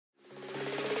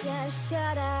Just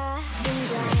shut up and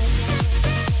drive.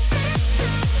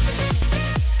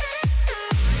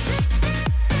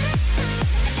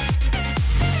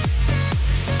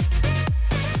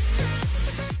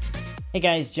 Hey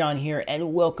guys, John here,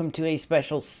 and welcome to a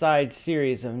special side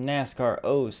series of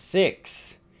NASCAR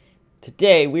 06.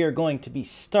 Today we are going to be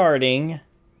starting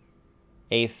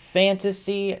a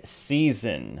fantasy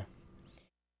season.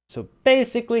 So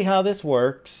basically how this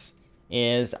works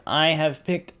is I have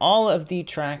picked all of the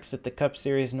tracks that the Cup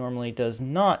Series normally does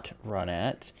not run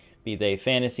at, be they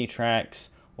fantasy tracks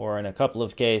or in a couple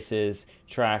of cases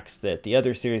tracks that the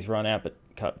other series run at but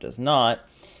Cup does not.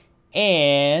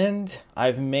 And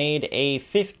I've made a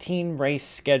 15 race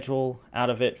schedule out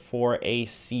of it for a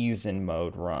season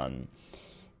mode run.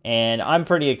 And I'm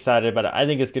pretty excited about it. I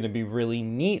think it's going to be really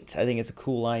neat. I think it's a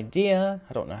cool idea.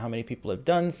 I don't know how many people have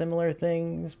done similar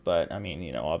things, but I mean,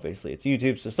 you know, obviously it's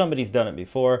YouTube, so somebody's done it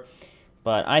before.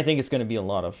 But I think it's going to be a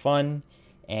lot of fun.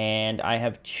 And I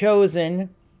have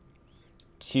chosen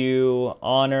to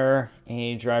honor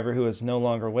a driver who is no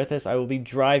longer with us. I will be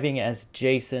driving as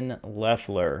Jason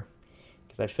Leffler,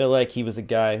 because I feel like he was a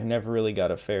guy who never really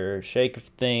got a fair shake of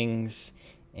things,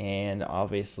 and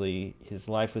obviously his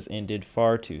life was ended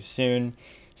far too soon.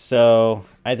 So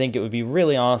I think it would be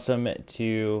really awesome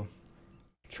to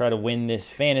try to win this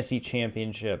fantasy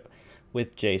championship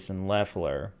with Jason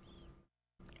Leffler.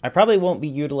 I probably won't be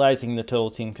utilizing the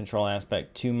total team control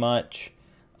aspect too much.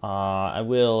 I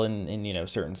will in you know,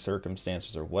 certain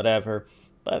circumstances or whatever,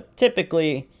 but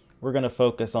typically we're going to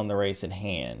focus on the race at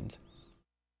hand.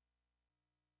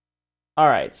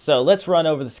 Alright, so let's run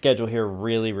over the schedule here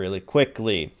really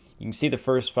quickly. You can see the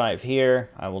first 5 here.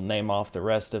 I will name off the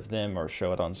rest of them or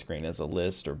show it on screen as a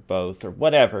list or both or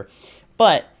whatever.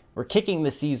 But we're kicking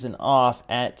the season off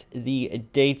at the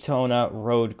Daytona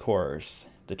road course,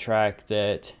 the track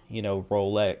that, you know,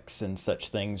 Rolex and such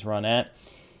things run at.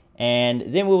 And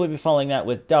then we will be following that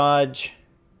with Dodge,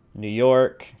 New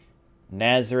York,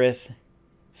 Nazareth,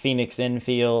 Phoenix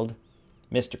Infield,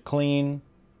 Mr. Clean,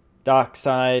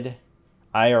 Dockside,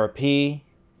 IRP,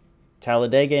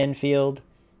 Talladega Infield,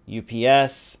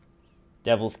 UPS,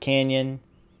 Devil's Canyon,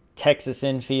 Texas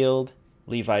Infield,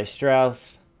 Levi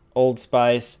Strauss, Old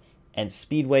Spice, and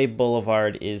Speedway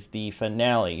Boulevard is the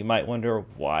finale. You might wonder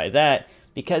why that,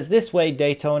 because this way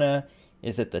Daytona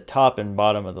is at the top and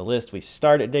bottom of the list. We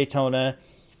start at Daytona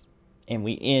and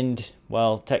we end,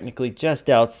 well, technically just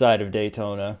outside of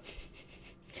Daytona.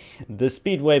 The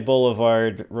Speedway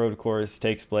Boulevard road course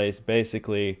takes place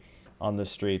basically on the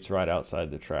streets right outside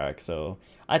the track. So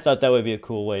I thought that would be a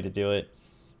cool way to do it.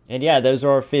 And yeah, those are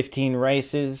our 15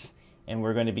 races, and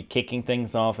we're going to be kicking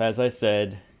things off, as I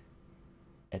said,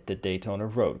 at the Daytona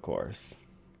road course.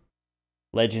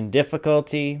 Legend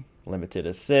difficulty, limited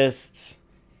assists,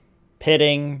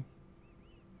 pitting.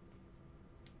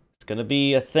 It's going to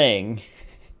be a thing.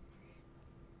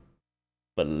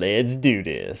 But let's do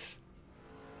this.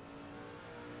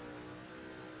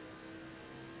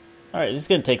 Alright, this is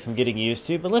going to take some getting used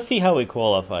to, but let's see how we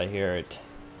qualify here at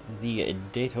the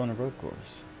Daytona road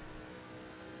course.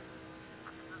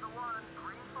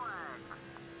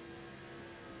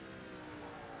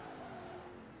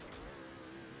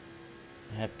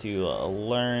 I have to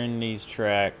learn these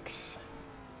tracks.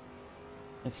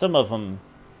 And some of them,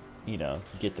 you know,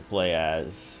 you get to play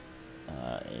as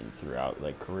throughout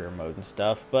like career mode and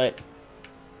stuff, but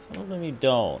some of them you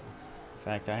don't. In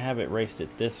fact, I haven't raced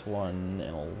at this one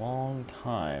in a long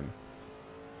time.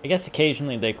 I guess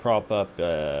occasionally they crop up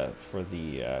for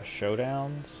the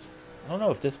showdowns. I don't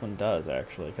know if this one does,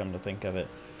 actually, come to think of it.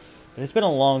 But it's been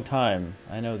a long time,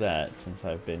 I know that, since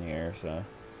I've been here, so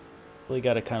really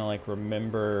got to kind of like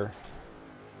remember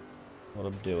what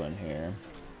I'm doing here.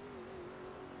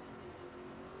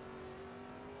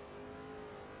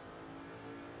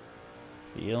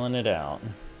 Feeling it out.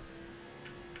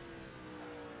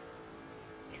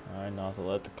 Try not to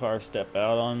let the car step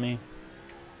out on me.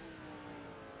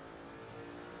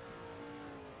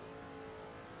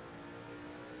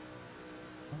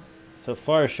 So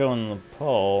far showing the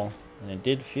pole, and it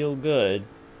did feel good.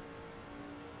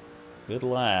 Good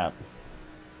lap.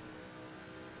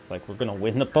 Like we're gonna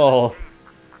win the pole.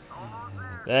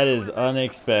 That is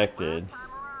unexpected.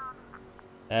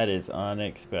 That is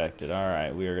unexpected.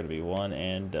 Alright, we are gonna be one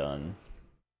and done.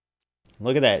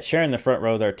 Look at that. Sharing the front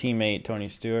row with our teammate Tony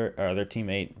Stewart, or their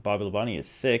teammate Bobby Labonte is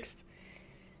 6th.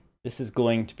 This is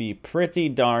going to be pretty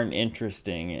darn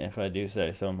interesting, if I do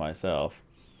say so myself.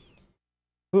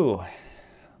 Whew.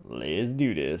 Let's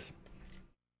do this.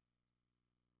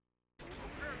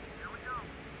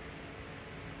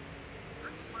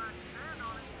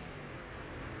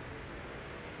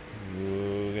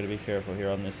 Ooh, gonna be careful here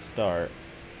on this start.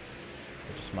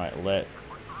 I just might let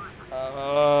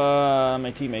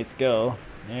my teammates go.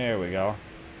 There we go.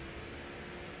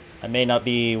 I may not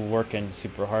be working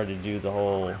super hard to do the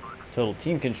whole total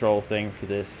team control thing for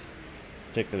this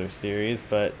particular series,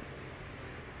 but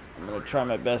I'm going to try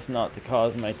my best not to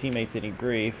cause my teammates any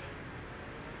grief.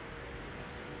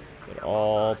 If at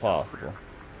all possible.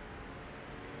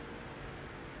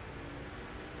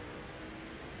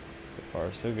 So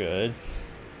far, so good.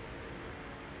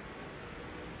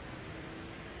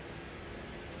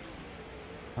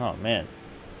 Oh, man.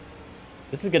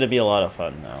 This is going to be a lot of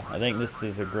fun, though. I think this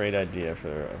is a great idea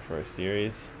for a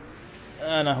series.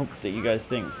 And I hope that you guys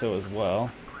think so as well.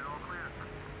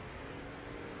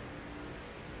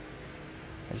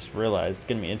 I just realized it's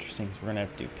going to be interesting because we're going to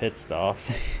have to do pit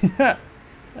stops.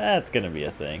 That's going to be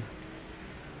a thing.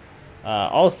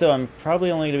 Also, I'm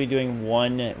probably only going to be doing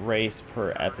one race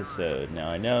per episode. Now,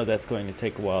 I know that's going to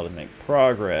take a while to make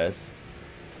progress.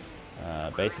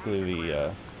 Basically, it'll be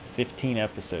a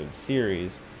 15-episode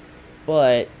series.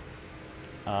 But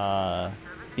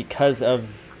because of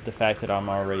the fact that I'm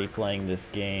already playing this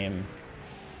game...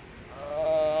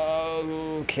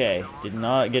 Okay, did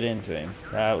not get into him.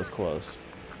 That was close.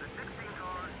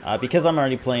 Because I'm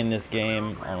already playing this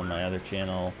game on my other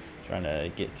channel, trying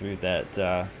to get through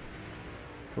that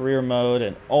career mode,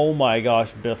 and oh my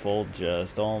gosh, Biffle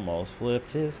just almost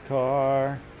flipped his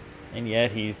car, and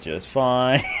yet he's just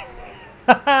fine.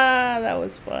 That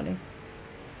was funny.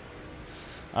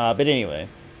 But anyway,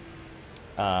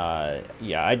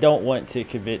 yeah, I don't want to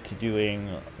commit to doing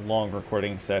long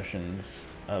recording sessions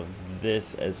of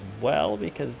this as well,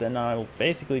 because then I'll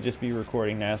basically just be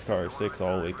recording NASCAR 6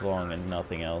 all week long and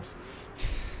nothing else.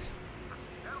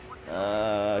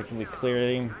 Can we clear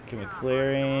him? Can we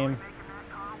clear him?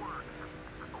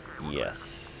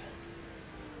 Yes.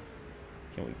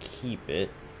 Can we keep it?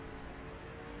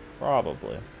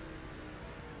 Probably.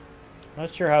 Not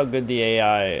sure how good the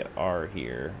AI are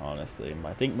here, honestly.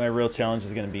 I think my real challenge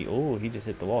is going to be... Oh, he just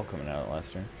hit the wall coming out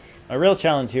last turn. My real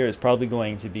challenge here is probably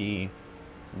going to be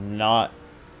not,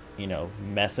 you know,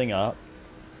 messing up,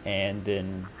 and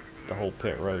then the whole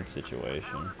pit road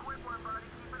situation.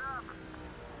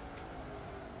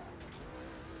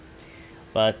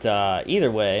 But either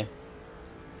way,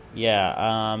 yeah,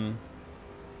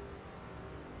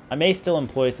 I may still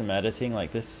employ some editing.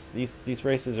 Like these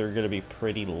races are going to be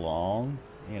pretty long.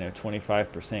 You know,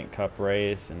 25% cup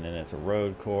race, and then it's a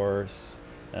road course.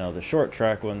 I know the short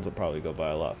track ones will probably go by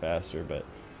a lot faster, but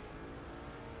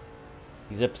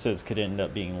these episodes could end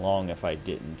up being long if I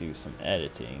didn't do some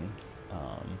editing.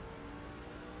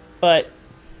 But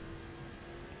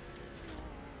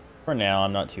for now,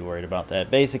 I'm not too worried about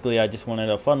that. Basically, I just wanted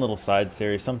a fun little side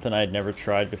series, something I'd never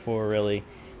tried before, really,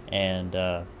 and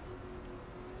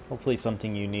hopefully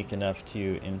something unique enough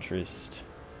to interest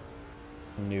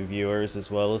new viewers as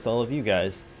well as all of you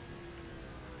guys.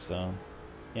 So,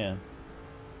 yeah.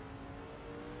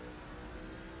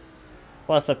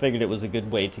 Plus, I figured it was a good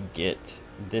way to get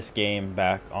this game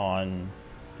back on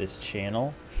this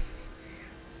channel.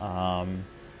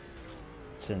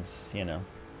 Since, you know,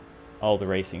 all the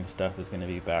racing stuff is going to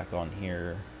be back on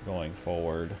here going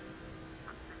forward.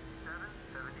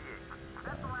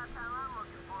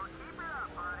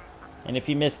 And if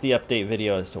you missed the update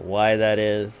video as to why that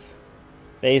is,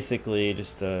 basically,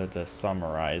 just to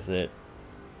summarize it,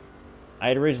 I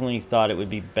had originally thought it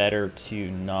would be better to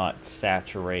not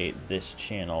saturate this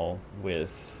channel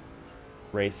with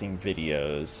racing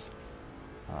videos,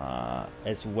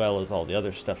 as well as all the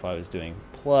other stuff I was doing.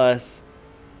 Plus,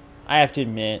 I have to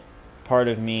admit, part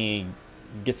of me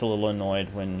gets a little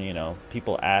annoyed when, you know,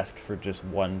 people ask for just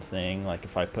one thing. Like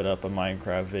if I put up a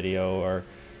Minecraft video or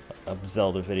a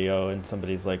Zelda video and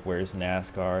somebody's like, "Where's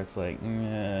NASCAR?" It's like,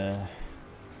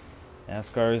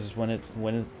 NASCAR is when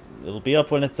it'll be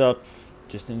up when it's up.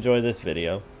 Just enjoy this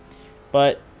video.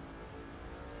 But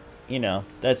you know,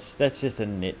 that's just a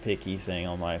nitpicky thing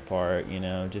on my part. You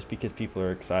know, just because people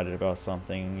are excited about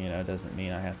something, you know, doesn't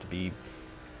mean I have to be,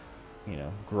 you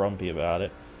know, grumpy about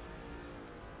it.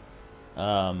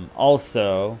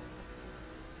 Also,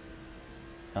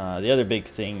 the other big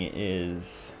thing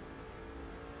is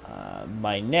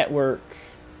my network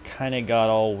kind of got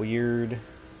all weird.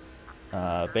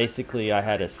 Basically, I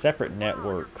had a separate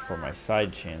network for my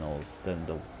side channels than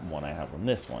the one I have on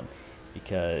this one,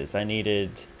 because I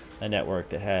needed a network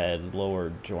that had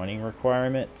lower joining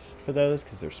requirements for those,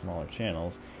 because they're smaller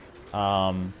channels.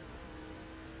 And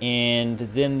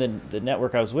then the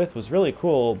network I was with was really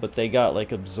cool, but they got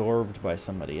like absorbed by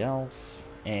somebody else,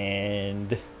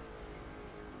 and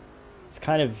it's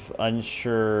kind of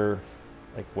unsure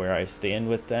like where I stand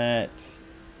with that.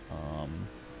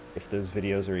 If those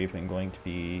videos are even going to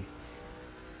be,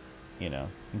 you know,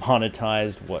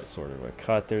 monetized, what sort of a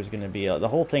cut there's going to be. The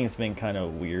whole thing's been kind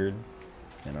of weird,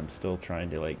 and I'm still trying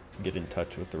to like get in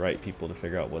touch with the right people to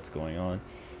figure out what's going on.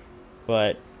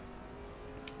 But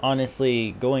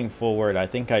honestly, going forward, I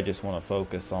think I just want to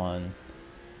focus on,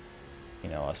 you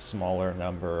know, a smaller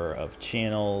number of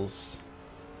channels,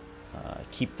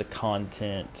 keep the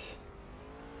content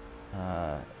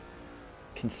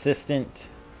consistent,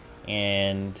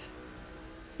 and,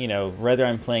 you know, whether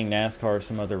I'm playing NASCAR or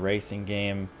some other racing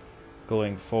game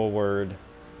going forward,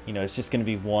 you know, it's just going to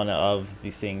be one of the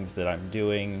things that I'm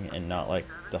doing and not like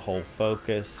the whole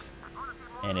focus.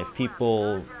 And if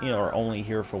people, you know, are only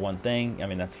here for one thing, I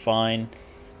mean, that's fine.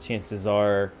 Chances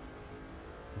are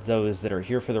those that are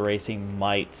here for the racing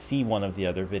might see one of the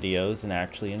other videos and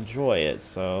actually enjoy it.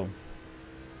 So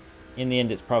in the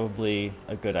end, it's probably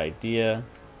a good idea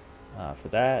for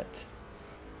that.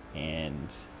 And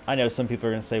I know some people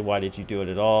are going to say, why did you do it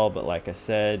at all? But like I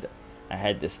said, I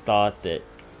had this thought that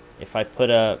if I put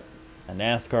up a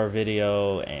NASCAR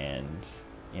video and,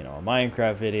 you know, a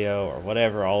Minecraft video or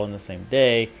whatever all in the same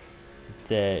day,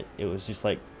 that it was just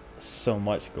like so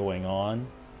much going on,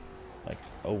 like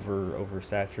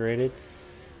oversaturated.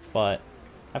 But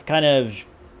I've kind of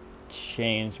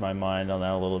changed my mind on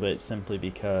that a little bit, simply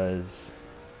because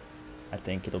I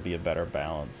think it'll be a better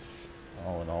balance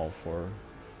all in all for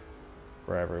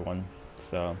everyone.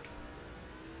 So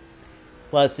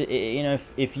plus, you know,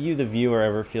 if you, the viewer,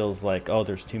 ever feels like, oh,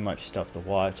 there's too much stuff to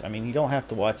watch, I mean, you don't have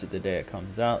to watch it the day it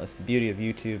comes out. That's the beauty of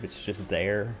YouTube. It's just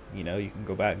there. You know, you can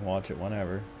go back and watch it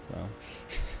whenever. So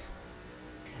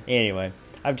anyway,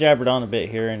 I've jabbered on a bit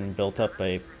here and built up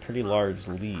a pretty large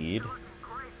lead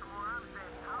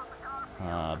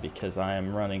because I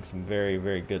am running some very,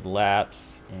 very good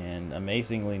laps and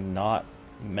amazingly not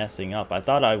messing up. I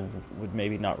thought I would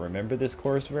maybe not remember this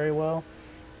course very well,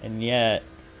 and yet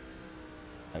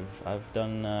I've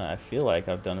done I feel like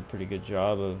I've done a pretty good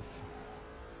job of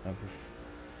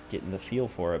getting the feel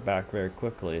for it back very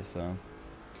quickly. So,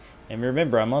 and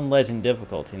remember, I'm on legend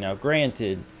difficulty now.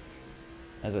 Granted,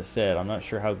 as I said, I'm not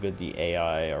sure how good the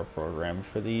AI are programmed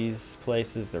for these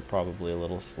places. They're probably a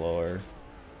little slower,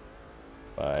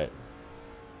 but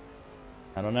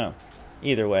I don't know.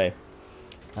 Either way,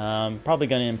 probably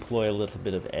going to employ a little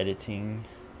bit of editing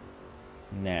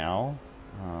now,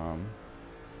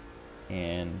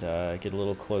 and get a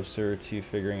little closer to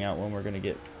figuring out when we're going to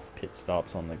get pit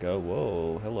stops on the go.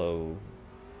 Whoa, hello.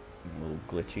 A little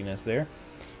glitchiness there.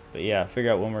 But yeah,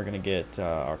 figure out when we're going to get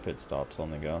our pit stops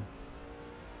on the go.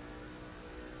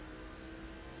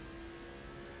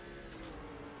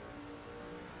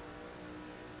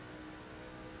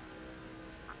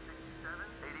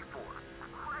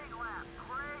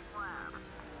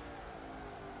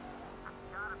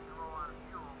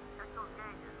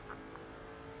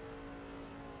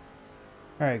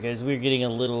 Alright guys, we're getting a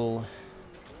little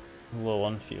low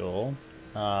on fuel,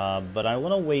 but I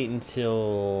want to wait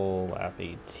until lap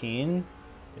 18,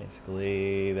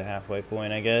 basically the halfway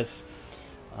point, I guess,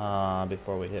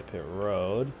 before we hit pit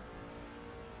road.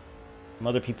 Some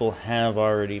other people have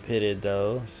already pitted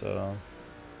though, so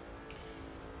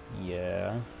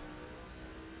yeah.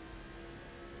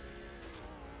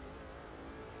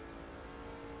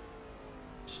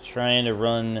 Just trying to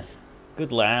run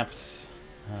good laps.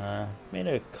 Made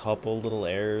a couple little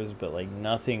errors, but like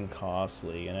nothing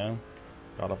costly, you know.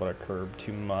 Got up on a curb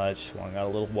too much, swung out a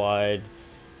little wide.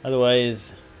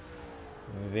 Otherwise,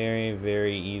 very,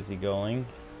 very easy going.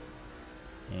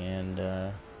 And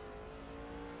I'm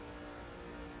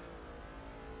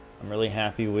really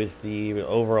happy with the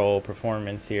overall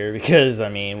performance here because, I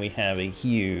mean, we have a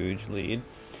huge lead.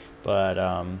 But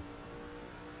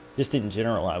just in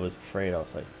general, I was afraid. I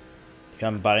was like,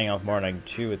 I'm biting off more than I can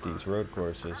chew with these road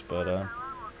courses, but at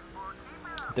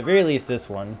the very least, this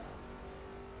one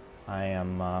I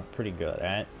am pretty good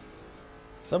at.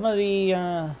 Some of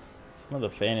the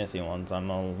fantasy ones I'm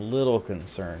a little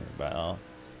concerned about.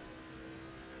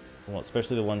 Well,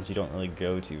 especially the ones you don't really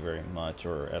go to very much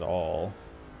or at all.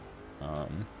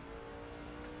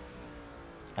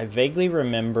 I vaguely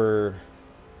remember,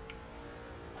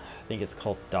 I think it's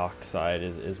called Dockside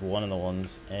is one of the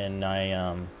ones, and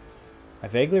I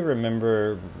vaguely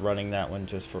remember running that one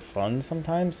just for fun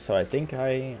sometimes, so I think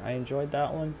I enjoyed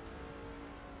that one.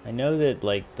 I know that,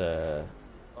 like, the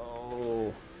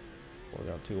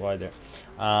got too wide there.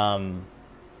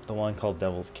 The one called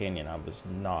Devil's Canyon I was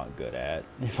not good at,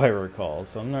 if I recall,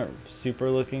 so I'm not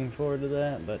super looking forward to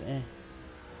that, but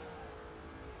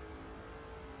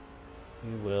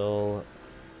we will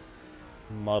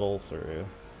muddle through.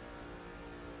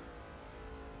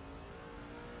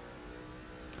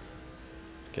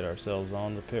 get ourselves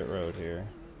on the pit road here.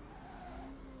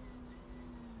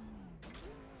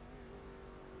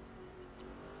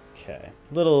 Okay,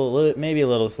 maybe a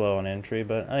little slow on entry,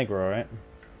 but I think we're all right.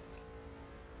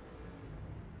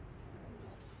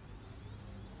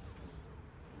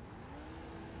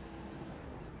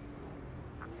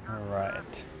 All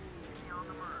right.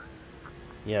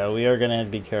 Yeah, we are gonna have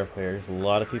to be careful here. There's a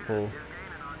lot of people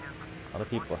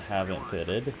haven't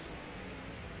pitted.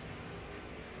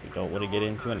 We don't want to get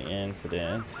into an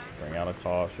incident, bring out a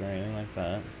caution or anything like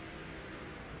that.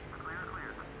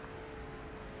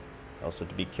 Also,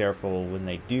 to be careful when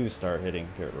they do start hitting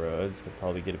pit roads. They'll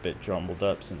probably get a bit jumbled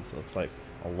up since it looks like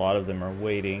a lot of them are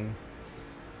waiting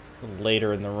a little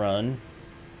later in the run.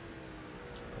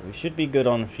 But we should be good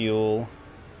on fuel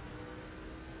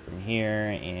from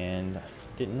here, and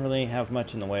didn't really have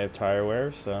much in the way of tire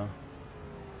wear, so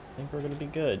I think we're going to be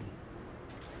good.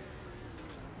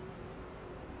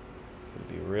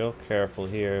 Be real careful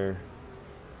here.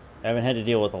 I haven't had to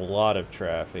deal with a lot of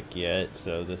traffic yet,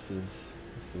 so this is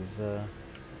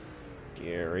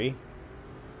scary.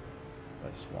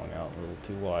 I swung out a little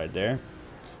too wide there.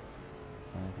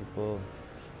 People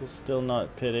still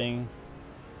not pitting.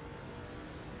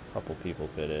 A couple people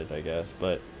pitted, I guess,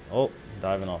 but oh,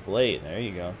 diving off late. There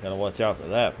you go. Gotta watch out for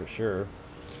that for sure,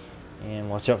 and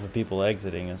watch out for people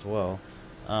exiting as well.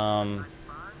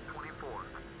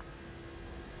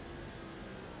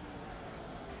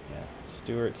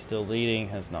 Stewart's still leading,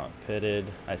 has not pitted.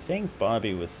 I think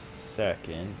Bobby was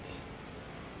second.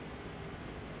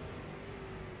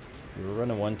 We were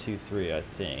running 1, 2, 3, I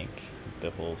think.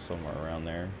 Biffle somewhere around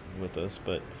there with us,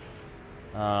 but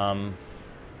oh,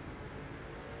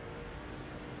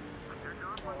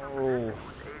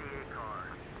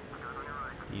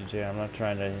 DJ, I'm not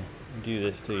trying to do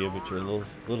this to you, but you're a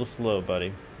little slow,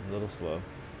 buddy. A little slow.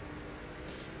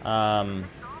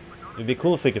 It'd be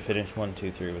cool if we could finish 1,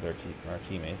 2, 3 with our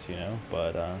teammates, you know,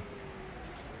 but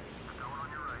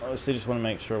obviously just want to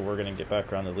make sure we're going to get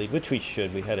back around the lead, which we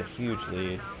should. We had a huge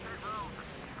lead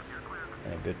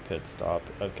and a good pit stop.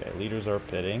 Okay, leaders are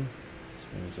pitting,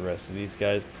 which means the rest of these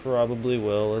guys probably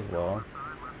will as well.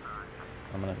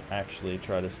 I'm going to actually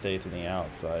try to stay to the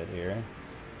outside here.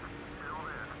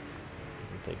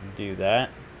 If they can do that.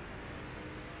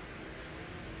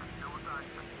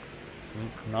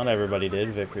 Not everybody did.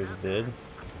 Vickers did.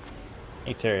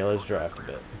 Hey Terry, let's draft a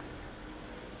bit.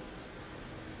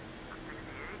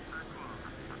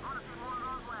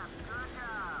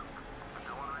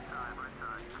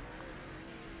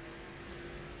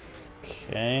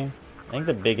 Okay. I think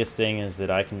the biggest thing is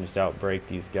that I can just outbrake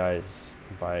these guys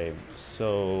by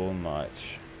so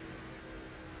much.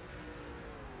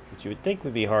 Which you would think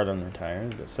would be hard on the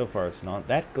tires, but so far it's not.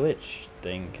 That glitch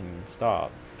thing can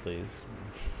stop, please.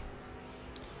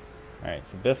 Alright,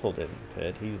 so Biffle didn't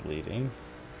pit. He's leading.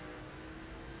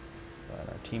 But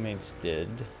our teammates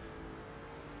did.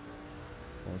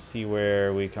 We'll see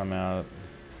where we come out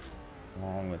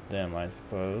along with them, I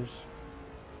suppose.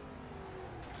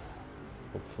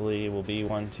 Hopefully we'll be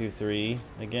 1, 2, 3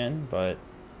 again, but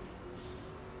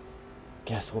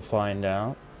guess we'll find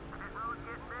out.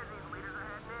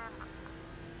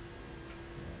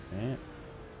 Alright.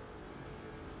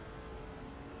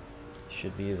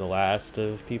 Should be the last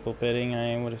of people pitting,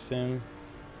 I would assume.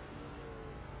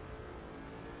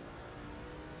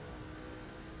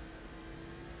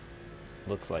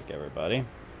 Looks like everybody.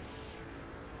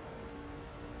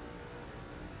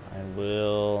 I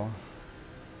will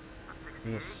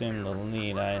assume the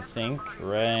lead, I think,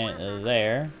 right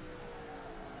there.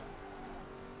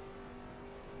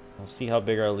 We'll see how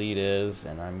big our lead is,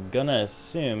 and I'm gonna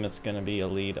assume it's gonna be a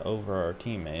lead over our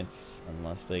teammates,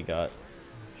 unless they got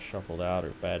shuffled out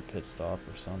or bad pit stop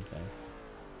or something.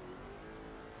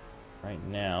 Right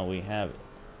now we have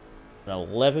an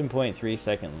 11.3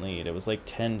 second lead. It was like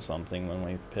 10 something when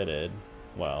we pitted.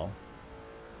 Well,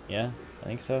 yeah, I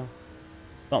think so.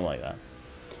 Something like that.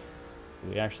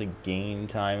 We actually gained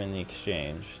time in the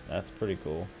exchange. That's pretty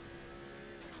cool.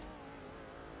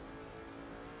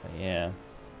 But yeah.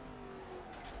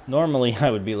 Normally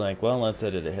I would be like, well, let's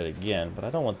edit ahead again, but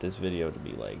I don't want this video to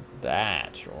be like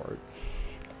that short.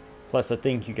 Plus, I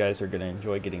think you guys are going to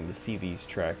enjoy getting to see these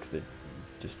tracks that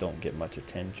just don't get much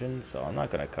attention, so I'm not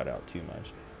going to cut out too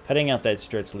much. Cutting out that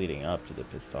stretch leading up to the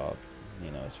pit stop,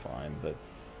 you know, is fine, but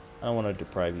I don't want to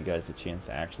deprive you guys a chance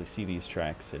to actually see these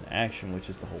tracks in action, which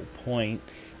is the whole point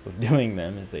of doing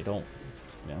them, is they don't,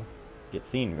 you know, get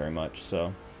seen very much,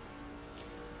 so,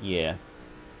 yeah.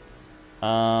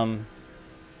 One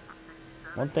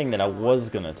thing that I was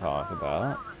going to talk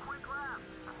about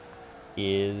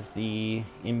is the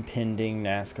impending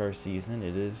NASCAR season.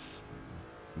 It is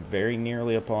very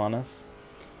nearly upon us.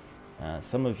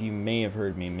 Some of you may have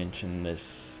heard me mention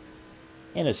this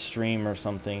in a stream or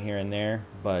something here and there,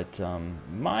 but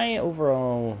my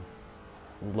overall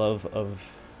love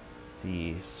of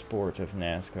the sport of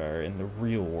NASCAR in the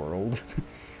real world,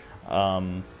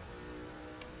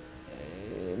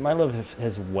 my love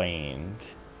has waned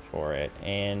for it,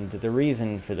 and the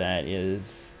reason for that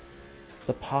is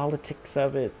the politics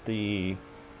of it, the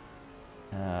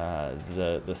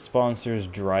sponsors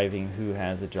driving who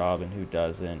has a job and who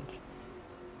doesn't,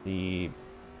 the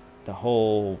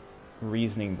whole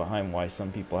reasoning behind why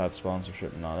some people have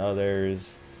sponsorship and not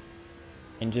others,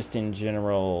 and just in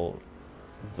general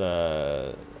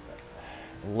the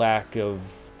lack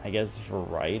of, I guess,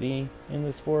 variety in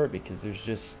the sport, because there's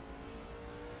just,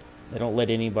 they don't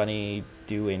let anybody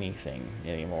do anything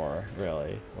anymore,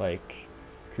 really. Like,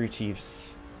 crew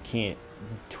chiefs can't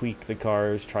tweak the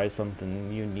cars, try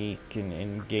something unique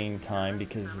and gain time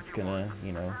because it's gonna,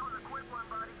 you know,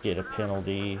 get a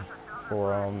penalty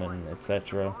for them, and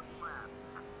etc.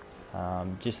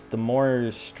 Just the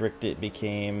more strict it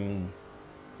became,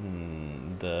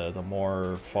 the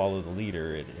more follow the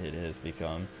leader it has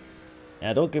become.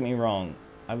 Now, don't get me wrong,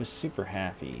 I was super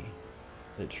happy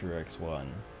that Truex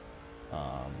won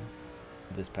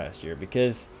this past year,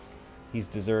 because he's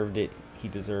deserved it. He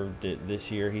deserved it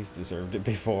this year. He's deserved it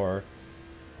before.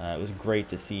 It was great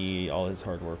to see all his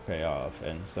hard work pay off,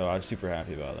 and so I was super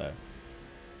happy about that.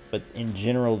 But in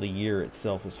general, the year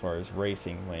itself, as far as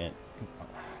racing went,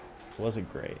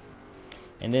 wasn't great.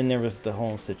 And then there was the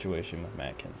whole situation with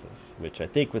Matt Kenseth, which I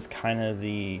think was kind of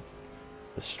the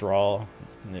straw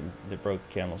that broke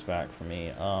the camel's back for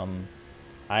me.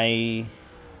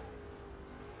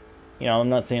 You know, I'm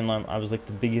not saying I was like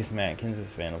the biggest Matt Kenseth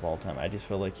fan of all time. I just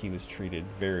feel like he was treated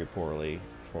very poorly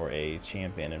for a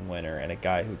champion and winner, and a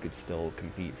guy who could still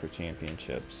compete for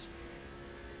championships.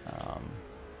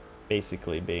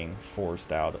 Basically being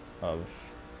forced out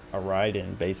of a ride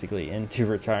and basically into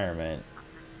retirement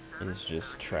is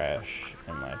just trash,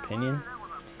 in my opinion.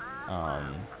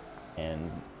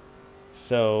 And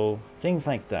so things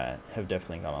like that have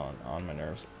definitely gone on my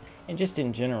nerves. And just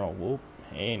in general, whoop,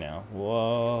 hey now,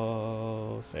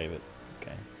 whoa, save it,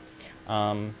 okay.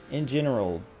 In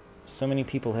general, so many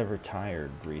people have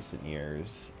retired recent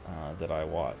years that I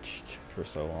watched for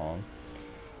so long,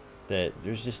 that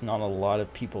there's just not a lot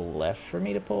of people left for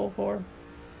me to pull for.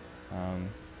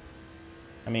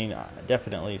 I mean,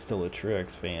 definitely still a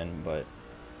Truex fan, but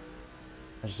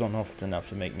I just don't know if it's enough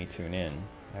to make me tune in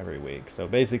every week. So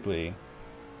basically,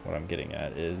 what I'm getting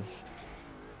at is,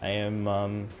 I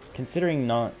am considering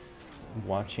not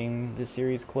watching the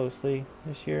series closely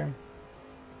this year.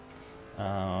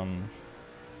 I'm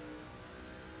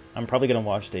probably going to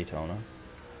watch Daytona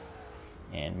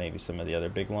and maybe some of the other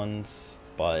big ones,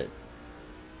 but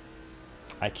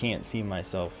I can't see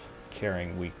myself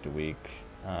caring week to week.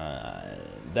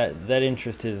 That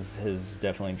interest has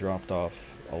definitely dropped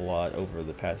off a lot over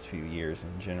the past few years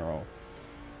in general.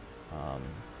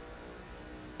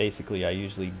 Basically, I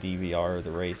usually DVR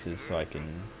the races so I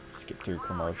can skip through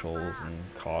commercials and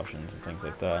cautions and things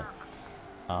like that.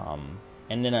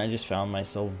 And then I just found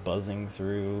myself buzzing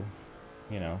through,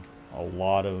 you know, a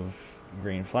lot of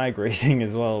green flag racing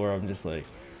as well, where I'm just like,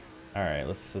 all right,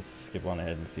 let's skip on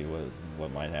ahead and see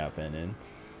what might happen. And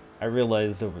I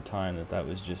realized over time that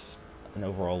was just an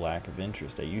overall lack of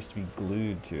interest. I used to be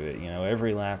glued to it, you know,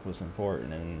 every lap was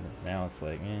important, and now it's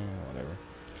like, whatever.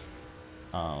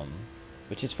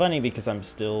 Which is funny because I'm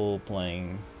still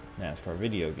playing NASCAR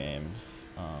video games.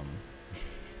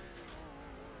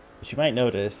 But you might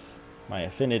notice my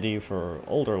affinity for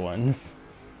older ones,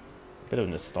 a bit of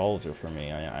nostalgia for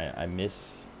me. I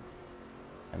miss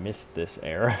this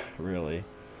era, really.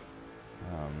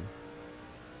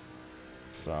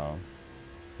 So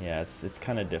yeah, it's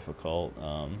kind of difficult.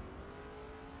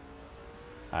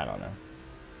 I don't know.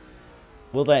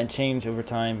 Will that change over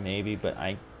time? Maybe, but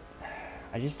I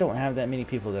just don't have that many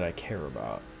people that I care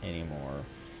about anymore.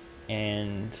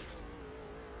 And,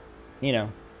 you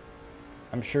know,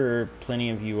 I'm sure plenty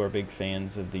of you are big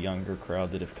fans of the younger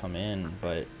crowd that have come in,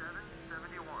 but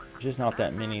just not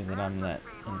that many that I'm that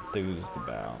enthused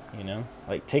about, you know?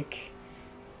 Like, take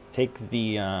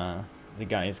the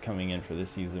guys coming in for this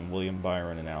season, William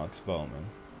Byron and Alex Bowman.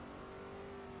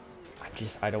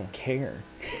 I don't care,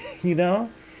 you know?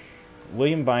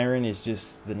 William Byron is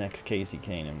just the next Casey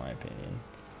Kane, in my opinion.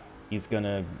 He's going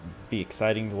to be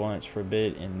exciting to watch for a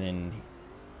bit, and then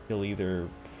he'll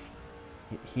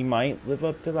he might live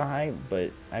up to the hype,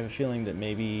 but I have a feeling that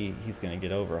maybe he's going to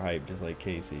get overhyped just like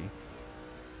Casey.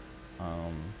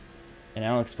 And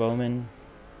Alex Bowman,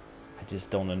 I just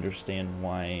don't understand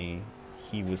why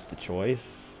he was the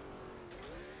choice.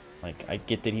 Like, I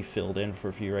get that he filled in for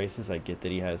a few races. I get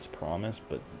that he has promise,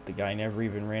 but the guy never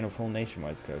even ran a full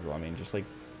nationwide schedule. I mean, just like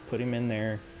put him in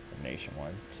there,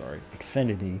 nationwide, sorry,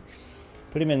 Xfinity.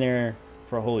 Put him in there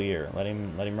for a whole year. Let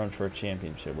him run for a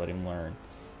championship. Let him learn.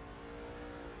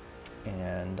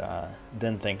 And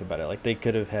then think about it. Like, they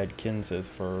could have had Kenseth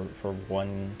for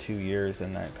 1-2 years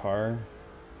in that car,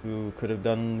 who could have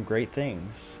done great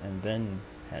things, and then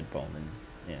had Bowman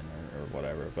in or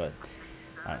whatever. But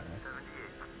I don't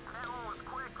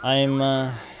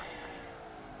know.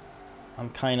 I'm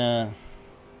kind of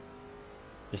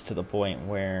just to the point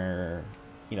where,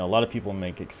 you know, a lot of people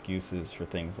make excuses for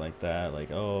things like that,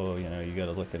 like, oh, you know, you got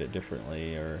to look at it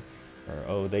differently, or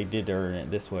oh, they did earn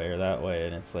it this way or that way,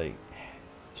 and it's like,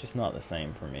 it's just not the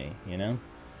same for me, you know?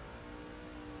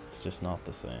 It's just not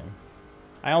the same.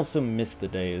 I also miss the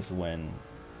days when,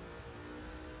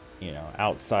 you know,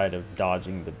 outside of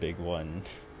dodging the big one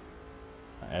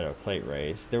at a plate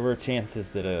race, there were chances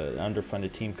that an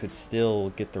underfunded team could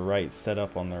still get the right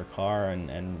setup on their car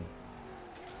and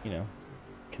you know,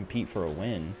 compete for a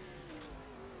win.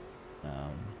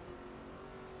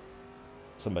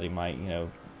 Somebody might, you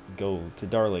know, go to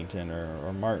Darlington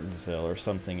or Martinsville or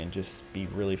something and just be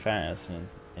really fast,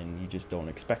 and you just don't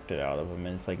expect it out of them.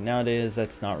 And it's like, nowadays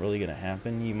that's not really going to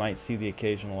happen. You might see the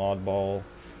occasional oddball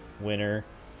winner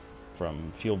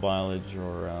from fuel mileage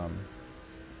or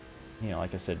you know,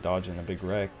 like I said, dodging a big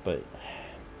wreck, but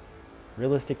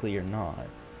realistically you're not.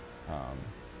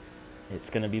 It's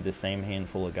going to be the same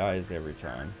handful of guys every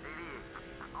time,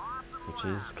 which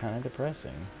is kind of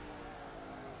depressing.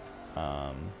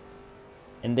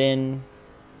 And then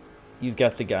you've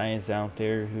got the guys out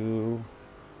there who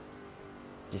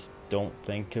just don't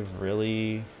think have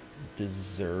really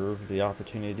deserved the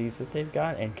opportunities that they've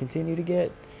got and continue to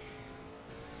get.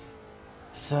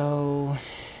 So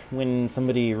when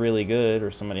somebody really good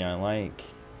or somebody I like,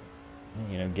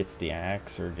 you know, gets the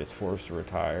axe or gets forced to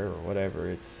retire or whatever,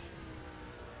 it's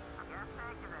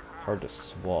hard to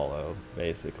swallow,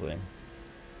 basically.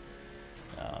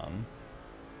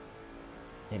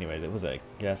 Anyway, that was a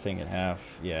guessing at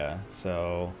half. Yeah,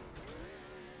 so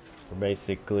we're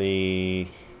basically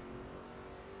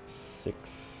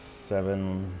 6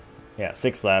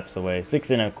 laps away, 6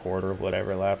 1/4,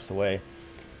 whatever laps away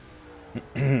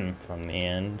from the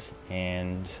end,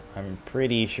 and I'm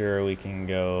pretty sure we can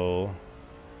go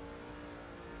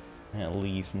at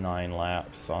least 9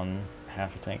 laps on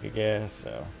half a tank of gas,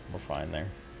 so we're fine there.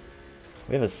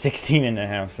 We have a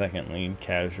 16.5-second lead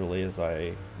casually as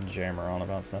I jammer on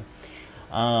about stuff.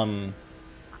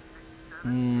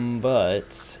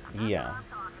 But yeah,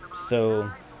 so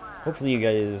hopefully you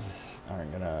guys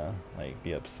aren't gonna like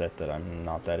be upset that I'm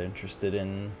not that interested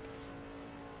in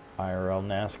IRL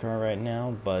NASCAR right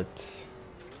now, but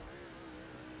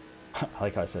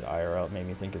like I said, IRL, it made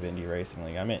me think of Indy Racing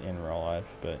League. I meant in real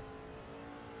life, but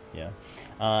yeah.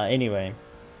 Anyway,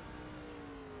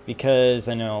 because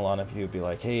I know a lot of you would be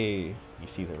like, hey, you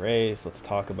see the race, let's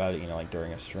talk about it, you know, like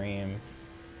during a stream.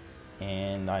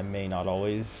 And I may not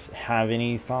always have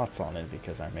any thoughts on it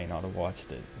because I may not have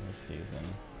watched it this season.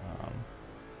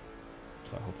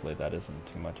 So hopefully that isn't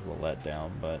too much of a letdown,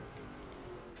 but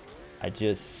I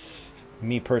just,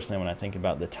 me personally, when I think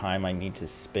about the time I need to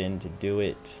spend to do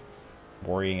it,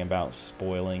 worrying about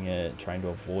spoiling it, trying to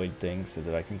avoid things so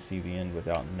that I can see the end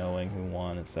without knowing who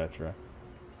won, etc.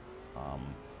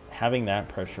 Having that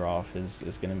pressure off is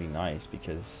going to be nice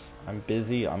because I'm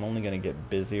busy. I'm only going to get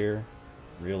busier,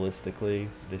 realistically,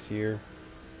 this year.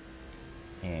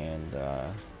 And,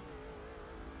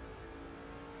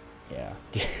 yeah.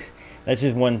 That's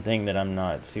just one thing that I'm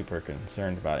not super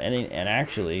concerned about. And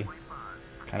actually,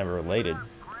 kind of related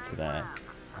to that,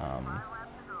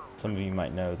 some of you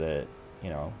might know that, you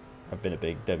know, I've been a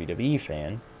big WWE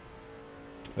fan,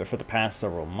 but for the past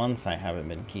several months I haven't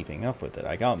been keeping up with it.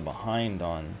 I got behind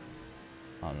on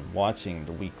watching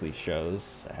the weekly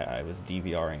shows. I was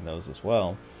DVRing those as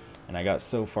well, and I got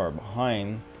so far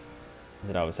behind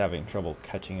that I was having trouble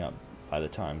catching up by the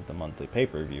time the monthly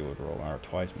pay-per-view would roll, or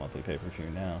twice monthly pay-per-view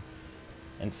now.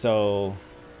 And so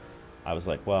I was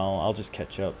like, well, I'll just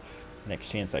catch up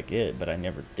next chance I get, but I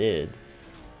never did.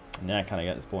 And then I kind of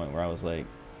got to this point where I was like,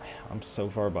 I'm so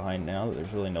far behind now that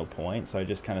there's really no point. So I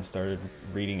just kind of started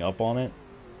reading up on it,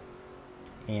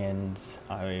 and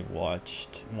I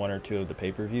watched 1 or 2 of the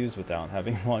pay-per-views without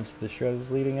having watched the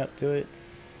shows leading up to it.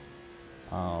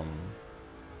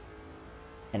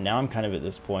 And now I'm kind of at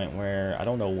this point where I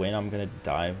don't know when I'm going to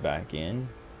dive back in,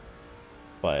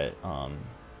 but I'm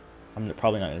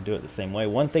probably not going to do it the same way.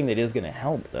 One thing that is going to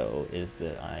help, though, is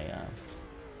that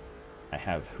I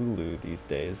have Hulu these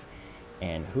days,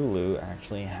 And Hulu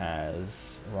actually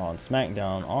has Raw and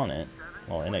SmackDown on it.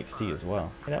 Well, NXT as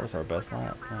well. Hey, that was our best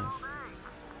lap. Nice.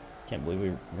 Can't believe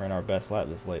we ran our best lap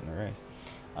this late in the race.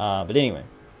 But anyway,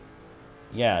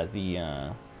 yeah,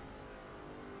 the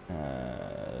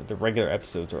regular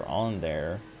episodes are on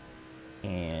there,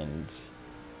 and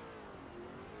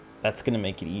that's gonna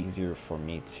make it easier for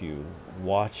me to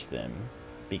watch them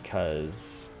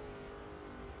because,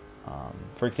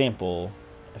 for example,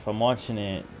 if I'm watching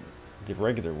it the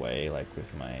regular way, like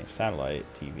with my satellite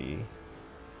TV,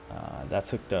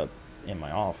 that's hooked up in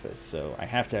my office, so I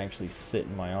have to actually sit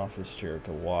in my office chair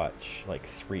to watch like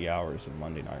 3 hours of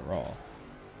Monday Night Raw.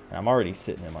 And I'm already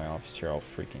sitting in my office chair all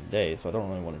freaking day, so I don't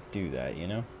really want to do that, you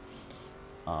know?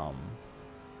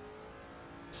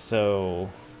 So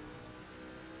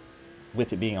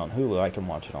with it being on Hulu, I can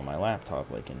watch it on my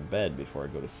laptop, like in bed before I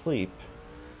go to sleep.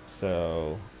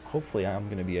 So hopefully I'm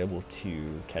going to be able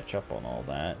to catch up on all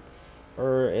that,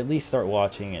 or at least start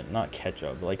watching it, not catch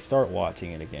up, but like start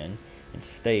watching it again and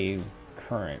stay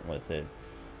current with it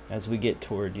as we get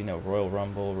toward, you know, Royal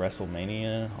Rumble,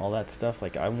 WrestleMania, all that stuff.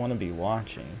 Like, I want to be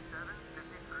watching.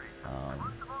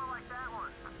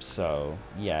 So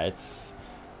yeah, it's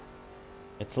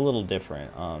a little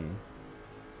different.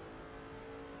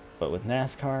 But with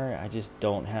NASCAR, I just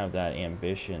don't have that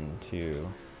ambition to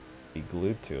be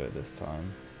glued to it this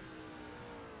time.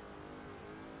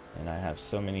 And I have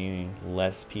so many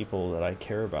less people that I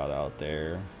care about out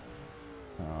there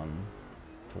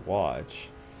to watch.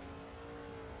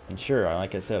 And sure,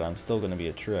 like I said, I'm still going to be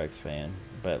a Truex fan,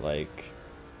 but like,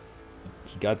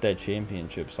 he got that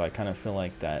championship, so I kind of feel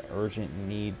like that urgent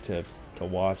need to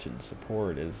watch and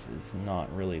support is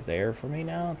not really there for me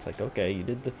now. It's like, okay, you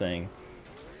did the thing.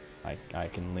 I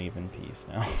can leave in peace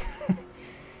now.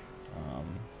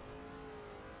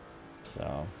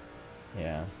 So,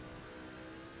 yeah.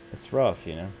 It's rough,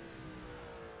 you know.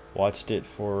 Watched it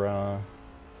for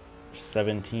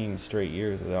 17 straight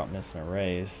years without missing a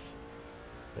race,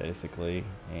 basically,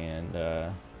 and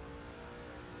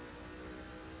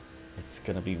it's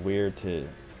gonna be weird to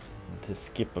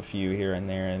skip a few here and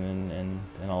there and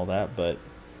all that, but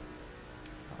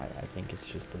I think it's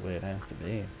just the way it has to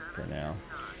be for now.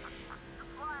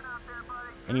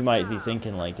 And you might be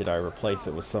thinking, like, did I replace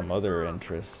it with some other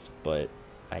interest? But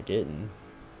I didn't.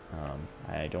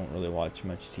 I don't really watch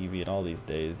much TV at all these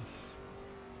days.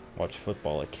 Watch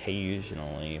football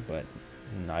occasionally, but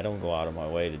I don't go out of my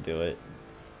way to do it.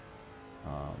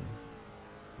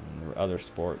 Other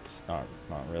sports, not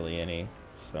really any.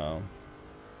 So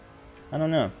I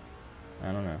don't know.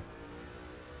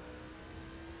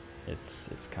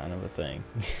 It's kind of a thing.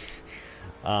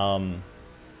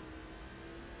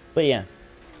 But yeah,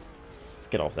 let's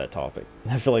get off that topic.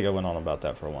 I feel like I went on about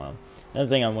that for a while. Another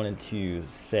thing I wanted to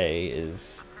say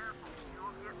is,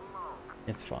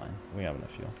 it's fine, we have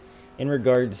enough fuel. In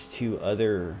regards to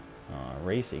other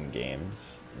racing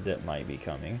games that might be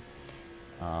coming,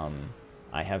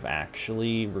 I have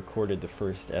actually recorded the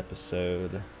first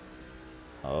episode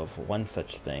of one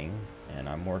such thing, and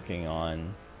I'm working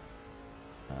on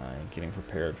getting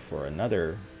prepared for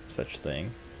another such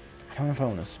thing. I don't know if I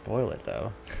want to spoil it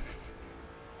though.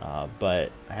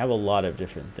 But I have a lot of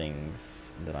different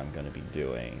things that I'm going to be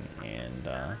doing, and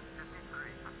I'm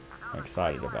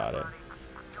excited about it.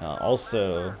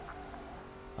 Also,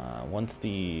 once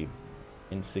the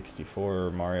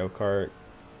N64 Mario Kart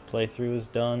playthrough is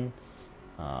done,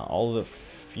 all the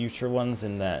future ones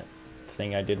in that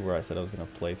thing I did where I said I was going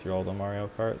to play through all the Mario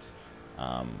Karts,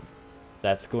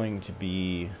 that's going to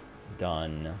be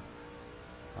done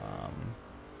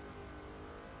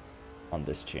on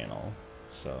this channel.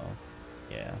 So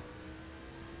yeah,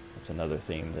 that's another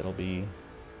thing that'll be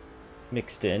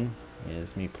mixed in,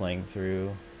 is me playing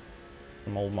through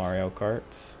some old Mario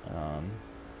Karts.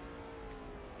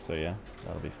 So yeah,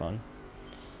 that'll be fun.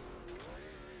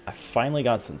 I finally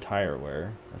got some tire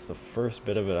wear. That's the first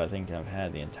bit of it I think I've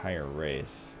had the entire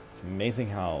race. It's amazing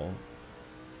how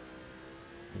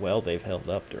well they've held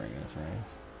up during this race.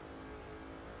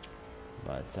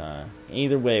 But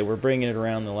either way, we're bringing it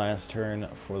around the last turn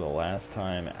for the last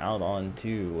time out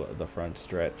onto the front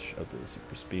stretch of the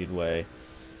super speedway.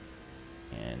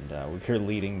 And we're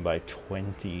leading by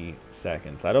 20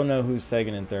 seconds. I don't know who's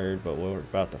second and third, but we're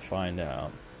about to find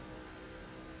out.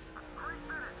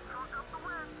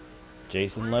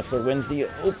 Jason Leffler wins the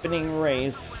opening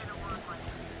race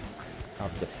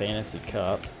of the Fantasy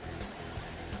Cup.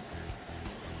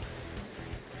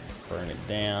 Burn it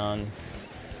down.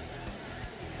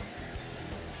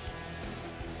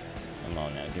 Come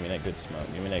on now, give me that good smoke.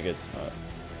 Give me that good smoke.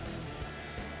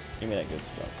 Give me that good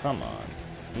smoke. Come on.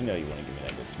 You know you want to give me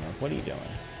that good smoke. What are you doing?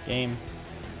 Game.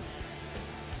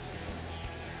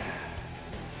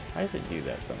 Why does it do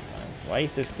that sometimes? Why are you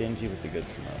so stingy with the good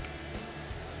smoke?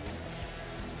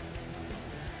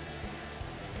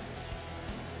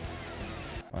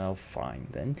 Well, fine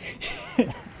then.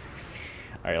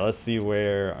 Alright, let's see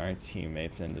where our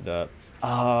teammates ended up.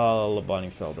 Oh,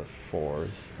 Labonte fell to 4th.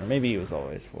 Or maybe he was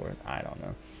always 4th. I don't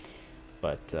know.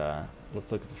 But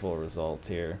let's look at the full results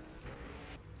here.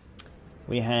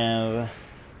 We have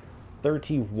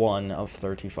 31 of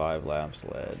 35 laps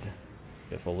led.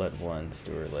 Biffle led 1,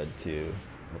 Stewart led 2.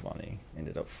 Labonte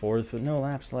ended up 4th with no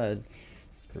laps led.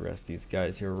 The rest of these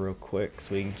guys here real quick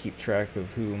so we can keep track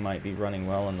of who might be running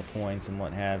well in the points and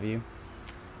what have you.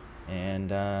 And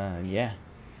yeah,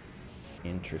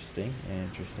 interesting.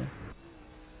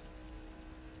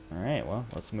 Alright, well,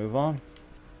 let's move on.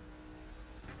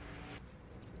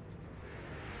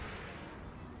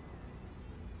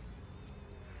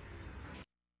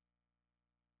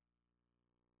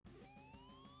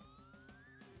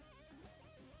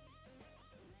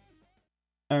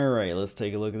 Alright, let's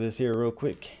take a look at this here real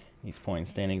quick. These point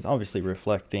standings obviously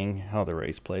reflecting how the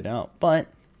race played out, but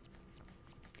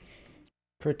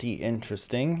pretty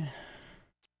interesting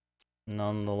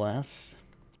nonetheless.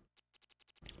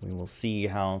 We will see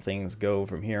how things go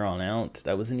from here on out.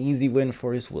 That was an easy win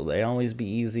for us. Will they always be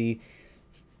easy?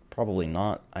 Probably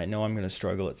not. I know I'm going to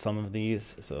struggle at some of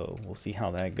these, so we'll see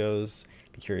how that goes.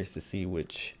 Be curious to see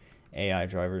which AI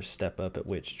drivers step up at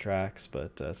which tracks,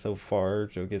 but so far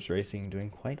Joe Gibbs Racing doing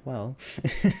quite well.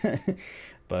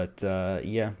 But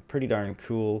yeah, pretty darn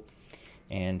cool.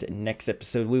 And next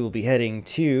episode we will be heading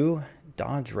to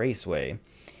Dodge Raceway,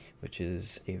 which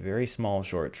is a very small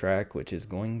short track, which is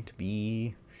going to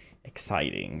be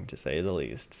exciting to say the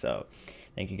least. So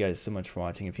thank you guys so much for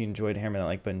watching. If you enjoyed, hammer that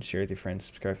like button, share with your friends,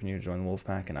 subscribe if you're new to join the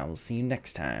Wolfpack, and I will see you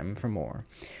next time for more.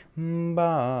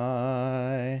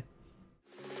 Bye.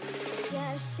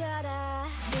 Just shut up.